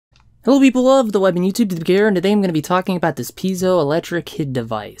Hello people of the web and YouTube, Digispark here, and today I'm going to be talking about this piezoelectric HID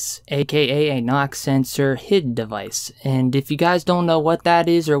device, aka a knock sensor HID device. And if you guys don't know what that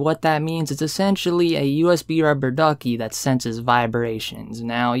is or what that means, it's essentially a USB rubber ducky that senses vibrations.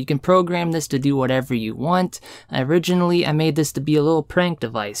 Now, you can program this to do whatever you want. Originally, I made this to be a little prank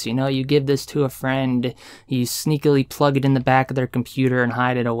device. You know, you give this to a friend, you sneakily plug it in the back of their computer and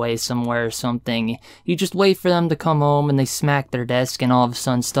hide it away somewhere or something. You just wait for them to come home and they smack their desk and all of a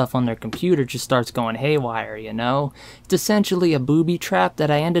sudden stuff on their computer just starts going haywire, you know? It's essentially a booby trap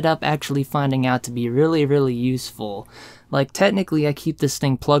that I ended up actually finding out to be really useful. Like, technically I keep this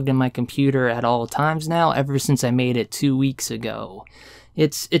thing plugged in my computer at all times now, ever since I made it 2 weeks ago.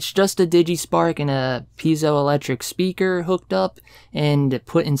 It's just a Digispark and a piezoelectric speaker hooked up and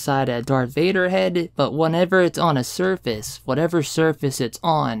put inside a Darth Vader head, but whenever it's on a surface, whatever surface it's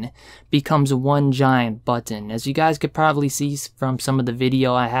on becomes one giant button. As you guys could probably see from some of the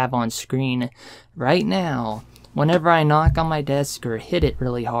video I have on screen right now, whenever I knock on my desk or hit it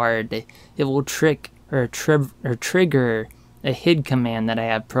really hard, it will trigger a HID command that I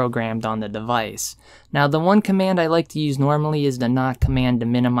have programmed on the device. Now, the one command I like to use normally is the knock command to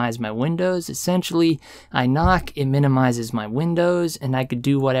minimize my windows. Essentially, I knock, it minimizes my windows, and I could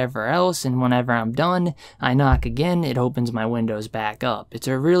do whatever else, and whenever I'm done, I knock again, it opens my windows back up. It's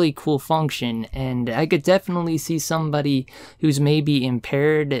a really cool function, and I could definitely see somebody who's maybe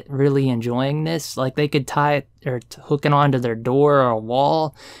impaired really enjoying this. Like, they could tie it or hook it onto their door or a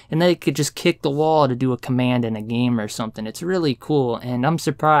wall, and they could just kick the wall to do a command in a game or something. It's really cool, and I'm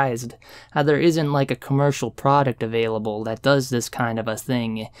surprised how there isn't like a commercial product available that does this kind of a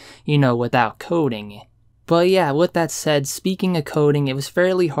thing, you know, without coding. But yeah, with that said, speaking of coding, it was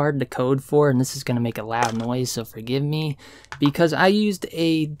fairly hard to code for, and this is going to make a loud noise, so forgive me, because I used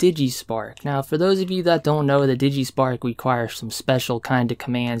a Digispark. Now, for those of you that don't know, the Digispark requires some special kind of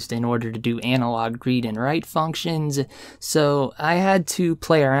commands in order to do analog read and write functions, so I had to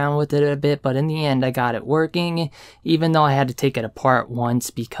play around with it a bit, but in the end I got it working, even though I had to take it apart once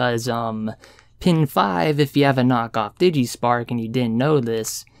because, pin 5, if you have a knockoff Digispark and you didn't know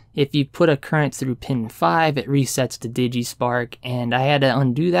this, if you put a current through pin 5, it resets the Digispark, and I had to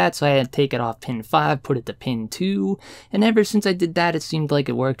undo that, so I had to take it off pin 5, put it to pin 2, and ever since I did that, it seemed like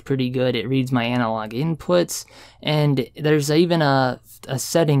it worked pretty good. It reads my analog inputs, and there's even a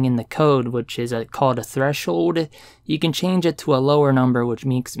setting in the code, which is called a threshold. You can change it to a lower number, which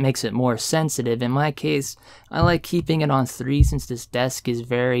makes it more sensitive. In my case, I like keeping it on 3 since this desk is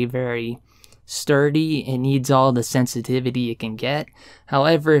very sturdy. It needs all the sensitivity it can get.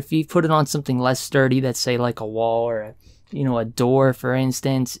 However, if you put it on something less sturdy, that's say like a wall or a door, for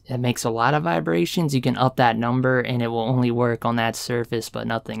instance, it makes a lot of vibrations, you can up that number and it will only work on that surface but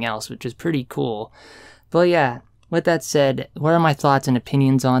nothing else, which is pretty cool. But yeah, with that said, what are my thoughts and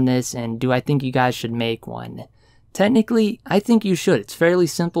opinions on this, and do I think you guys should make one? Technically, I think you should. It's fairly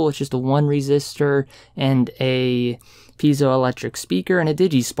simple. It's just a 1 resistor and a piezoelectric speaker and a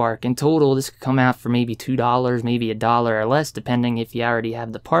Digispark. In total, this could come out for maybe $2, maybe $1 or less, depending if you already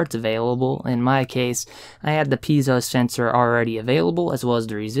have the parts available. In my case, I had the piezo sensor already available, as well as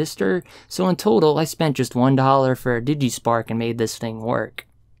the resistor. So in total, I spent just $1 for a Digispark and made this thing work.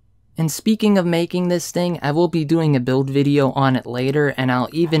 And speaking of making this thing, I will be doing a build video on it later, and I'll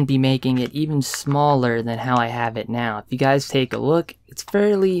even be making it even smaller than how I have it now. If you guys take a look, it's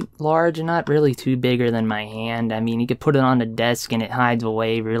fairly large and not really too bigger than my hand. I mean, you could put it on a desk and it hides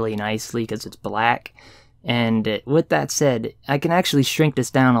away really nicely because it's black. And with that said, I can actually shrink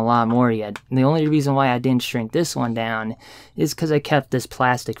this down a lot more yet. And the only reason why I didn't shrink this one down is because I kept this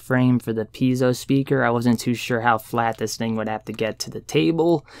plastic frame for the piezo speaker. I wasn't too sure how flat this thing would have to get to the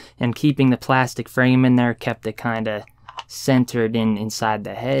table, and keeping the plastic frame in there kept it kind of centered inside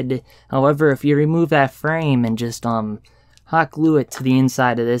the head. However, if you remove that frame and just hot glue it to the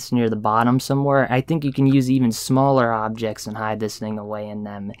inside of this near the bottom somewhere, I think you can use even smaller objects and hide this thing away in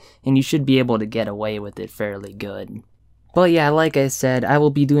them, and you should be able to get away with it fairly good. But yeah, like I said, I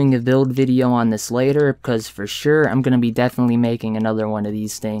will be doing a build video on this later, because for sure I'm going to be definitely making another one of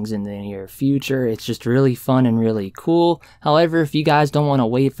these things in the near future. It's just really fun and really cool. However, if you guys don't want to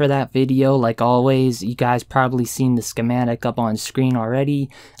wait for that video, like always, you guys probably seen the schematic up on screen already.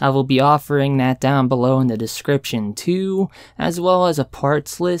 I will be offering that down below in the description too, as well as a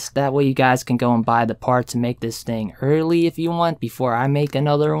parts list. That way you guys can go and buy the parts and make this thing early if you want, before I make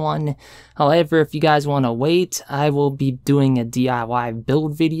another one. However, if you guys want to wait, I will be doing a DIY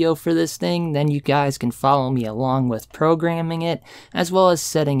build video for this thing. Then you guys can follow me along with programming it, as well as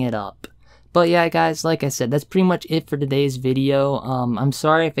setting it up. But yeah, guys, like I said, that's pretty much it for today's video. I'm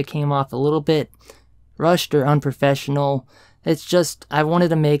sorry if it came off a little bit rushed or unprofessional. It's just, I wanted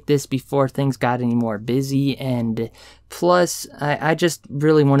to make this before things got any more busy, and plus, I just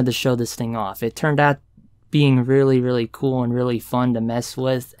really wanted to show this thing off. It turned out being really cool and really fun to mess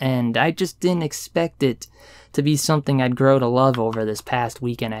with, and I just didn't expect it to be something I'd grow to love over this past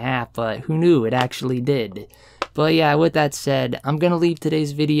week and a half, but who knew, it actually did. But yeah, with that said, I'm gonna leave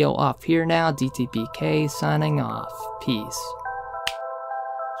today's video off here now. DTPK signing off. Peace.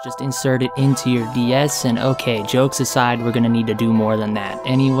 Just insert it into your DS, and okay, jokes aside, we're gonna need to do more than that.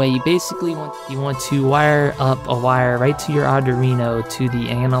 Anyway, you basically want to wire up a wire right to your Arduino to the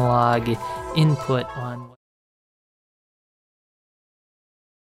analog input on